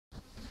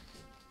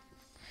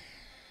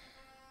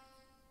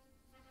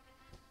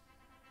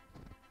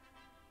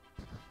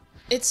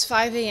It's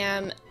 5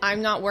 a.m.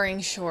 I'm not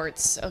wearing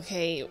shorts,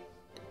 okay?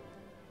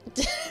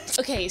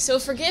 Okay, so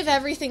forgive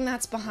everything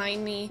that's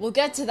behind me. We'll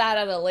get to that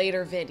at a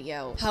later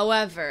video.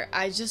 However,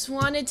 I just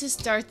wanted to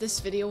start this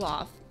video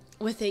off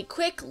with a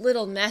quick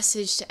little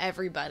message to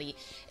everybody,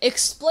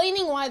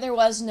 explaining why there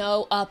was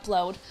no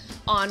upload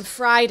on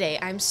Friday.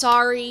 I'm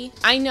sorry.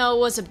 I know it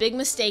was a big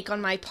mistake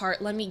on my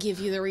part. Let me give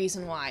you the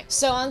reason why.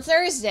 So on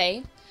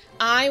Thursday,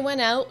 I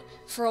went out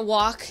for a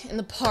walk in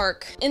the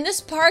park. In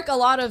this park, a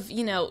lot of,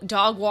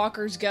 dog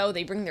walkers go.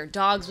 They bring their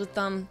dogs with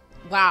them.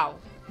 Wow.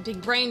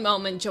 Big brain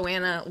moment,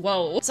 Joanna.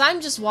 Whoa. So I'm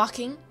just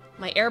walking.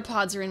 My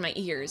AirPods are in my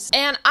ears.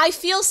 And I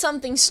feel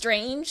something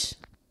strange.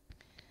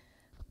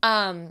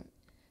 In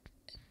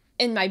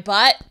my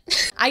butt.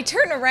 I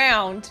turn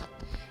around,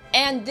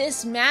 and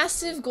this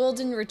massive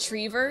golden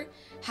retriever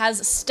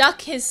has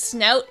stuck his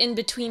snout in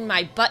between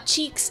my butt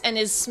cheeks and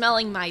is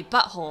smelling my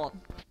butthole.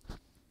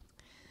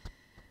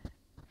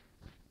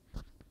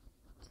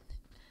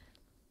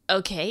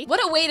 Okay. What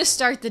a way to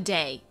start the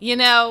day,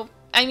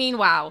 I mean,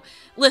 wow.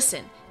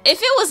 Listen, if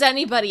it was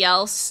anybody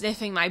else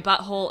sniffing my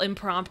butthole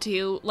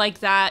impromptu like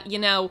that,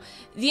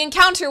 the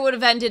encounter would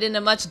have ended in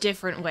a much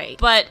different way.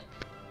 But,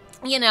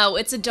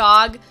 it's a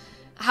dog.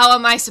 How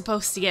am I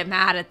supposed to get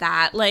mad at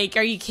that? Like,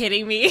 are you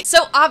kidding me?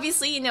 So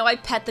obviously, I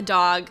pet the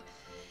dog,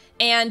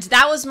 and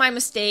that was my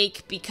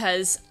mistake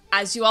because,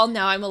 as you all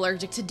know, I'm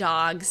allergic to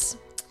dogs.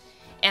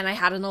 And I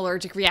had an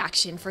allergic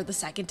reaction for the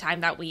second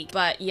time that week.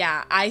 But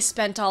yeah, I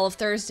spent all of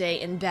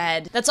Thursday in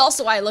bed. That's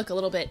also why I look a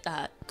little bit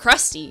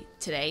crusty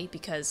today,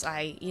 because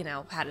I,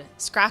 had a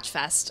scratch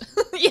fest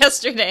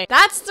yesterday.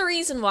 That's the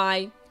reason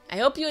why. I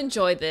hope you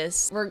enjoyed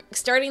this. We're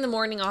starting the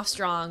morning off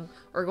strong.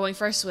 We're going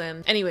for a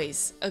swim.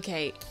 Anyways,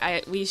 okay,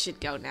 we should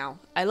go now.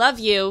 I love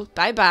you.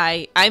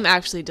 Bye-bye. I'm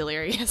actually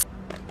delirious.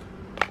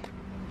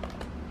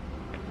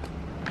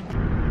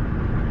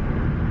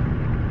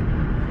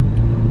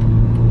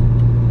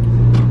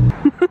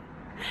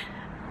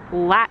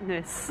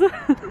 Latinus.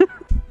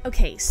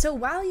 Okay, so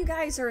while you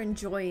guys are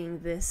enjoying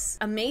this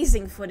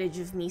amazing footage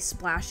of me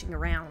splashing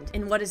around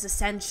in what is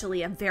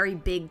essentially a very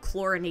big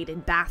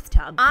chlorinated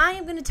bathtub, I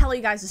am going to tell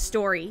you guys a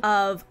story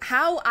of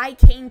how I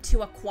came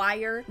to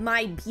acquire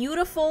my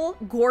beautiful,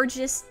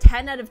 gorgeous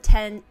 10 out of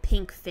 10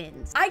 pink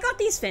fins. I got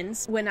these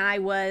fins when I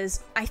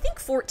was, I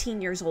think,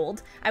 14 years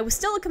old. I was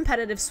still a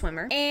competitive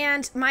swimmer,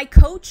 and my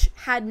coach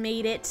had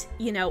made it,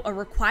 a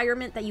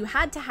requirement that you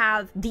had to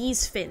have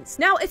these fins.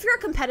 Now, if you're a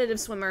competitive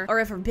swimmer or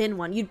ever been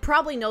one, you'd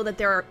probably know that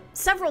there are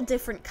several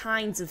different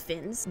kinds of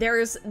fins.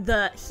 There's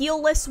the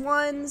heelless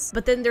ones,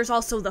 but then there's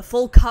also the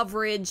full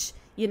coverage,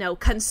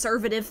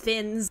 conservative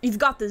fins. You've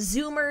got the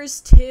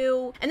zoomers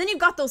too, and then you've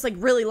got those like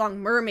really long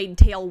mermaid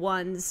tail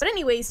ones. But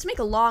anyways, to make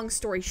a long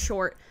story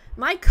short,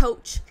 my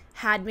coach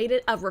had made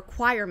it a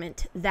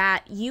requirement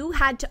that you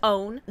had to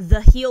own the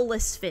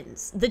heelless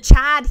fins, the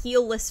Chad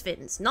heelless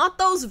fins, not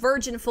those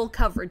virgin full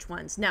coverage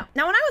ones. No.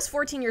 Now, when I was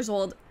 14 years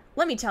old,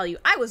 let me tell you,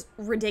 I was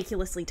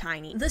ridiculously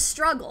tiny. The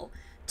struggle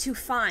to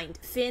find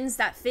fins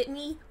that fit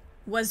me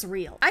was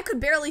real. I could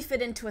barely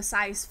fit into a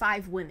size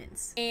 5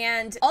 women's.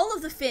 And all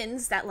of the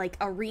fins that like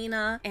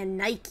Arena and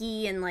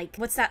Nike and like,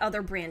 what's that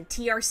other brand?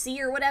 TRC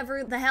or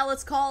whatever the hell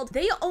it's called,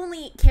 they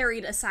only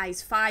carried a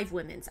size 5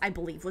 women's, I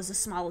believe, was the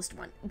smallest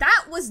one.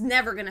 That was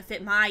never gonna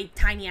fit my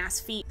tiny ass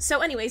feet. So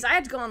anyways, I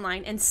had to go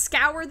online and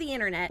scour the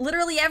internet,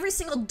 literally every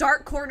single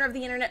dark corner of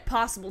the internet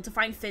possible to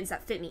find fins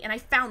that fit me, and I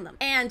found them.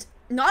 And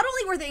not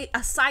only were they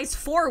a size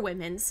 4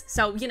 women's,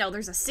 so,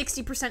 there's a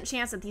 60%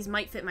 chance that these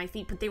might fit my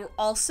feet, but they were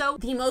also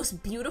the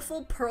most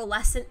beautiful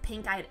pearlescent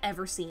pink I had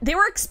ever seen. They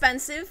were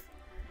expensive,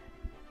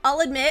 I'll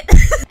admit.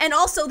 And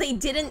also, they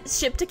didn't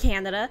ship to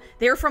Canada.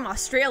 They were from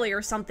Australia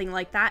or something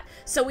like that.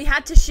 So we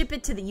had to ship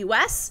it to the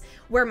US,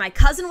 where my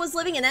cousin was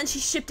living, and then she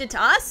shipped it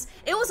to us.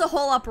 It was a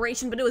whole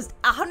operation, but it was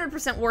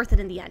 100% worth it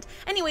in the end.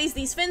 Anyways,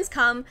 these fins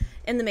come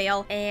in the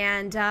mail,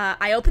 and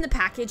I open the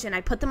package, and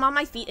I put them on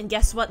my feet, and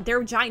guess what?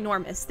 They're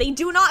ginormous. They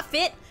do not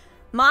fit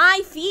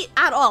my feet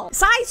at all.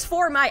 Size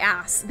 4 my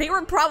ass. They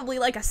were probably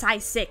like a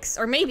size 6,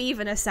 or maybe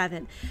even a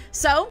 7.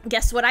 So,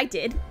 guess what I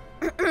did?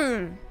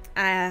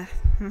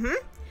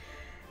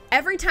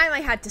 Every time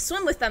I had to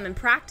swim with them in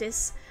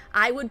practice,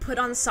 I would put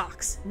on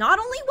socks. Not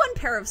only one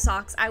pair of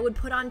socks, I would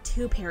put on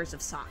 2 pairs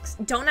of socks.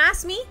 Don't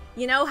ask me,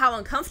 how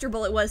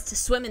uncomfortable it was to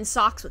swim in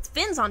socks with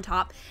fins on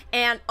top.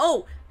 And,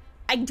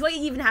 I don't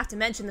even have to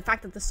mention the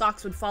fact that the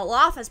socks would fall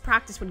off as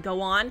practice would go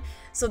on.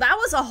 So that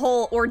was a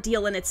whole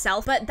ordeal in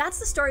itself. But that's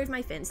the story of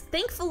my fins.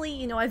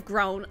 Thankfully, I've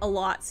grown a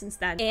lot since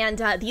then.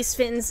 And these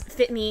fins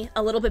fit me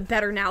a little bit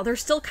better now. They're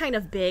still kind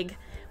of big,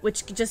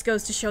 which just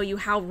goes to show you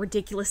how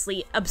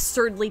ridiculously,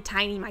 absurdly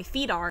tiny my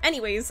feet are.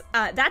 Anyways,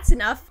 that's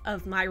enough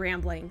of my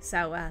rambling,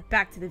 so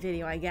back to the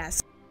video, I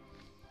guess.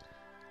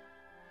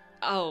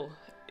 Oh.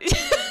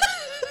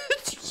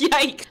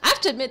 Yikes. I have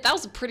to admit, that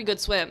was a pretty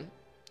good swim.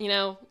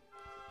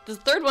 The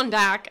third one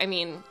back, I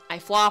mean, I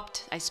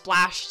flopped, I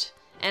splashed,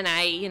 and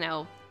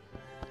I,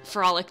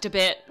 frolicked a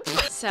bit.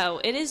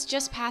 So it is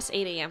just past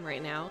 8 a.m.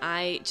 right now.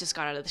 I just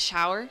got out of the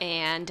shower,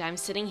 and I'm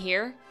sitting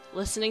here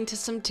listening to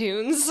some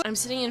tunes. I'm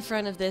sitting in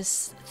front of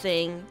this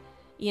thing,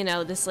 you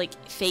know, this like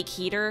fake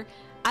heater.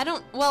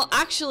 Well,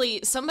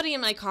 actually, somebody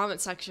in my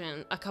comment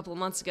section a couple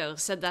months ago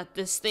said that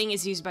this thing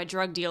is used by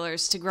drug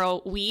dealers to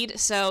grow weed,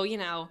 so, you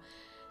know,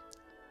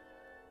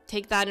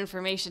 take that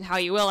information how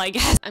you will, I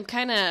guess. I'm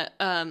kind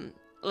of,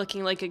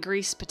 looking like a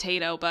greased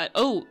potato, but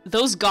oh,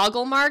 those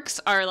goggle marks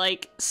are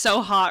like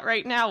so hot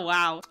right now,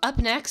 wow. Up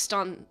next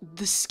on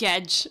the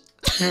sketch,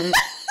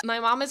 my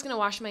mom is gonna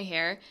wash my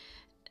hair.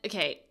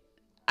 Okay,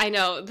 I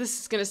know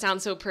this is gonna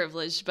sound so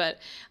privileged, but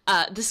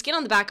the skin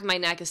on the back of my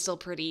neck is still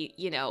pretty,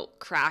 you know,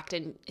 cracked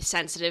and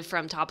sensitive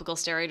from topical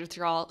steroid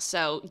withdrawal,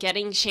 so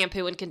getting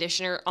shampoo and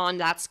conditioner on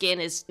that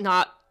skin is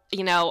not,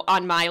 you know,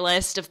 on my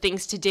list of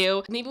things to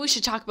do. Maybe we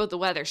should talk about the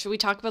weather. Should we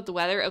talk about the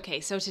weather? Okay,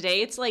 so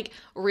today it's like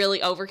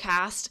really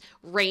overcast,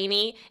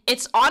 rainy.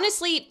 It's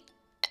honestly,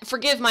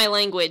 forgive my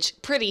language,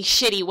 pretty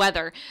shitty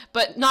weather,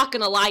 but not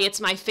gonna lie,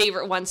 it's my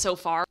favorite one so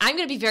far. I'm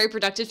gonna be very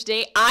productive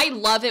today. I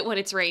love it when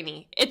it's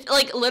rainy. It's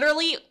like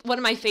literally one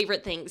of my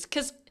favorite things,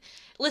 because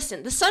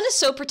listen, the sun is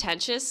so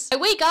pretentious. I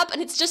wake up and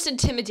it's just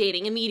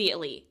intimidating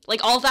immediately.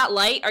 Like all that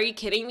light, are you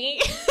kidding me?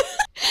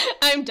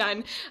 I'm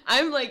done.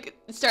 I'm like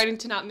starting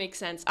to not make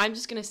sense. I'm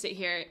just gonna sit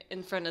here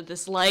in front of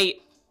this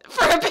light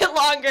for a bit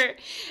longer,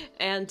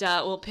 and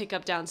we'll pick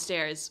up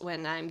downstairs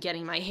when I'm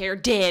getting my hair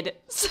did.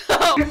 So.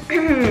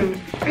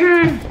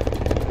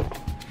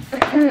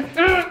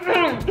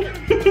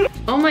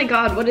 Oh my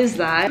god, what is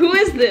that? Who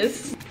is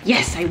this?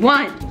 Yes, I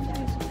won!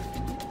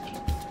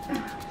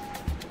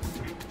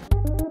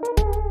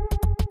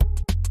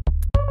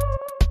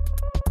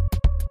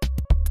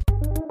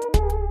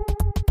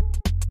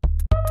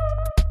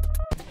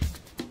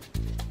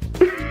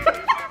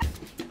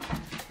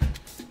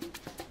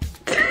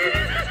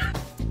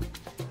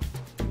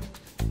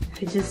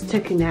 I just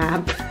took a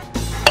nap.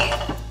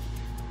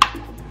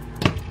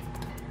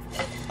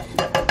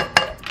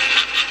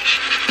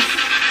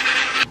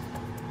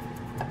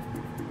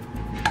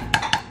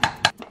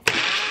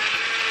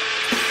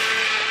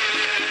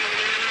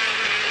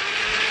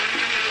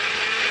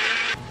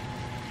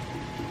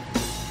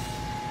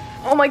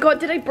 Oh my god,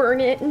 did I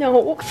burn it?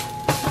 No.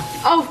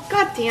 Oh,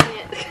 god damn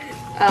it.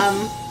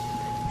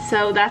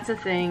 So that's a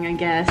thing, I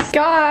guess.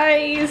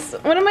 Guys,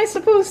 what am I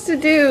supposed to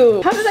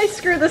do? How did I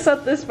screw this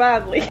up this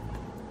badly?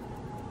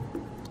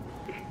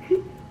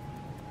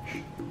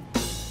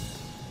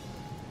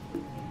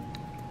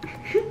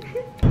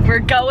 We're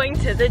going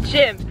to the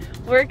gym.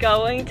 We're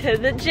going to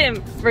the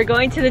gym. We're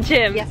going to the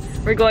gym. Yes.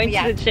 We're going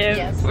to the gym.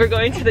 Yes. We're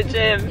going to the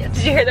gym. Yes.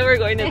 Did you hear that we're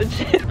going to the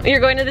gym? You're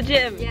going to the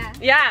gym. Yeah.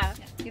 Yeah.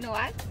 You know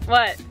what?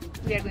 What?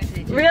 We are going to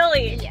the gym.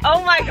 Really? Yeah.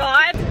 Oh my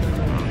god.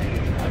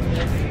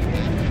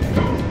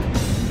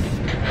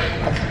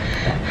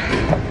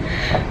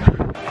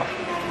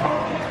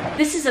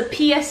 This is a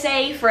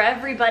PSA for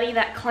everybody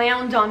that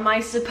clowned on my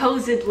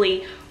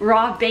supposedly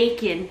raw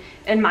bacon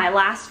in my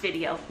last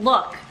video.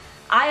 Look,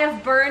 I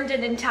have burned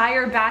an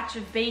entire batch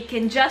of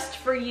bacon just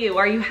for you.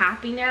 Are you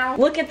happy now?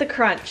 Look at the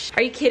crunch.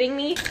 Are you kidding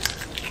me?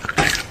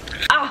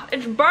 Ah,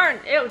 it's burned.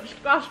 Ew,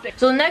 disgusting.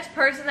 So the next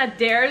person that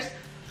dares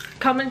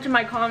come into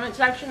my comment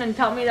section and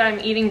tell me that I'm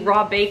eating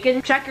raw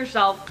bacon, check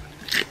yourself.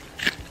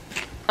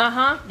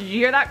 Uh-huh. Did you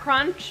hear that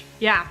crunch?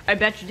 Yeah, I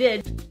bet you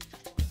did.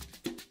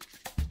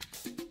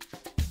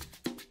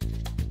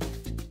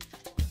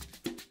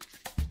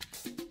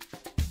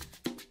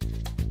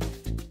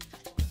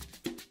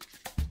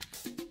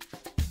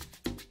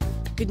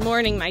 Good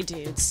morning, my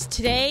dudes.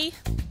 Today,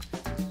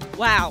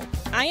 wow,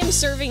 I am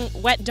serving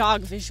wet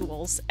dog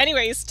visuals.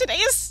 Anyways, today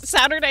is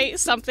Saturday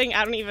something,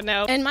 I don't even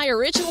know. And my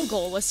original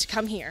goal was to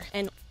come here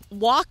and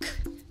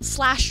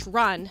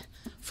walk/run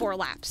 4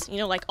 laps. You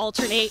know, like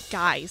alternate.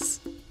 Guys,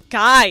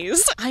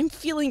 I'm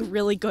feeling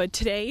really good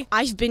today.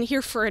 I've been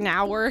here for an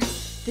hour.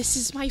 This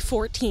is my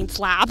 14th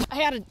lap. I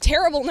had a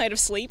terrible night of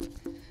sleep.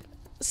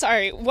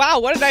 Sorry, wow,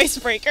 what an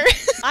icebreaker.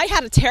 I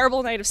had a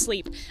terrible night of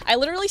sleep. I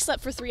literally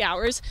slept for 3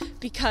 hours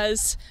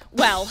because,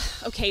 well,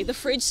 okay, the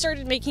fridge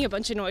started making a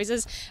bunch of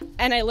noises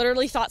and I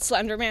literally thought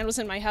Slender Man was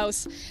in my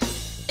house.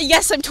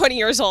 Yes, I'm 20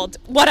 years old.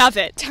 What of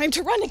it? Time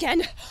to run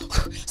again.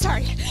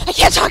 Sorry, I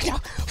can't talk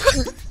now.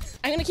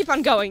 I'm gonna keep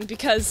on going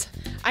because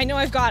I know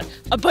I've got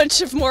a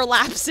bunch of more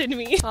laps in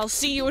me. I'll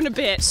see you in a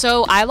bit.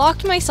 So I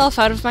locked myself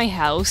out of my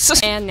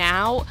house, and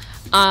now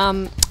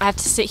I have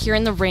to sit here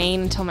in the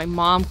rain until my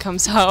mom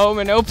comes home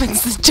and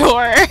opens the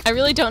door. I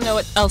really don't know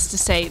what else to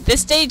say.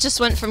 This day just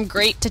went from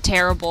great to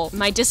terrible.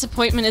 My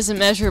disappointment is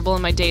immeasurable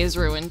and my day is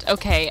ruined.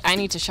 Okay, I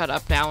need to shut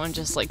up now and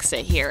just like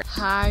sit here.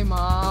 Hi,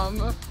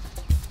 Mom.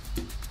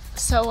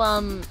 So,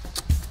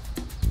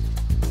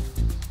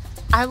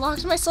 I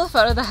locked myself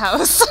out of the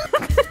house.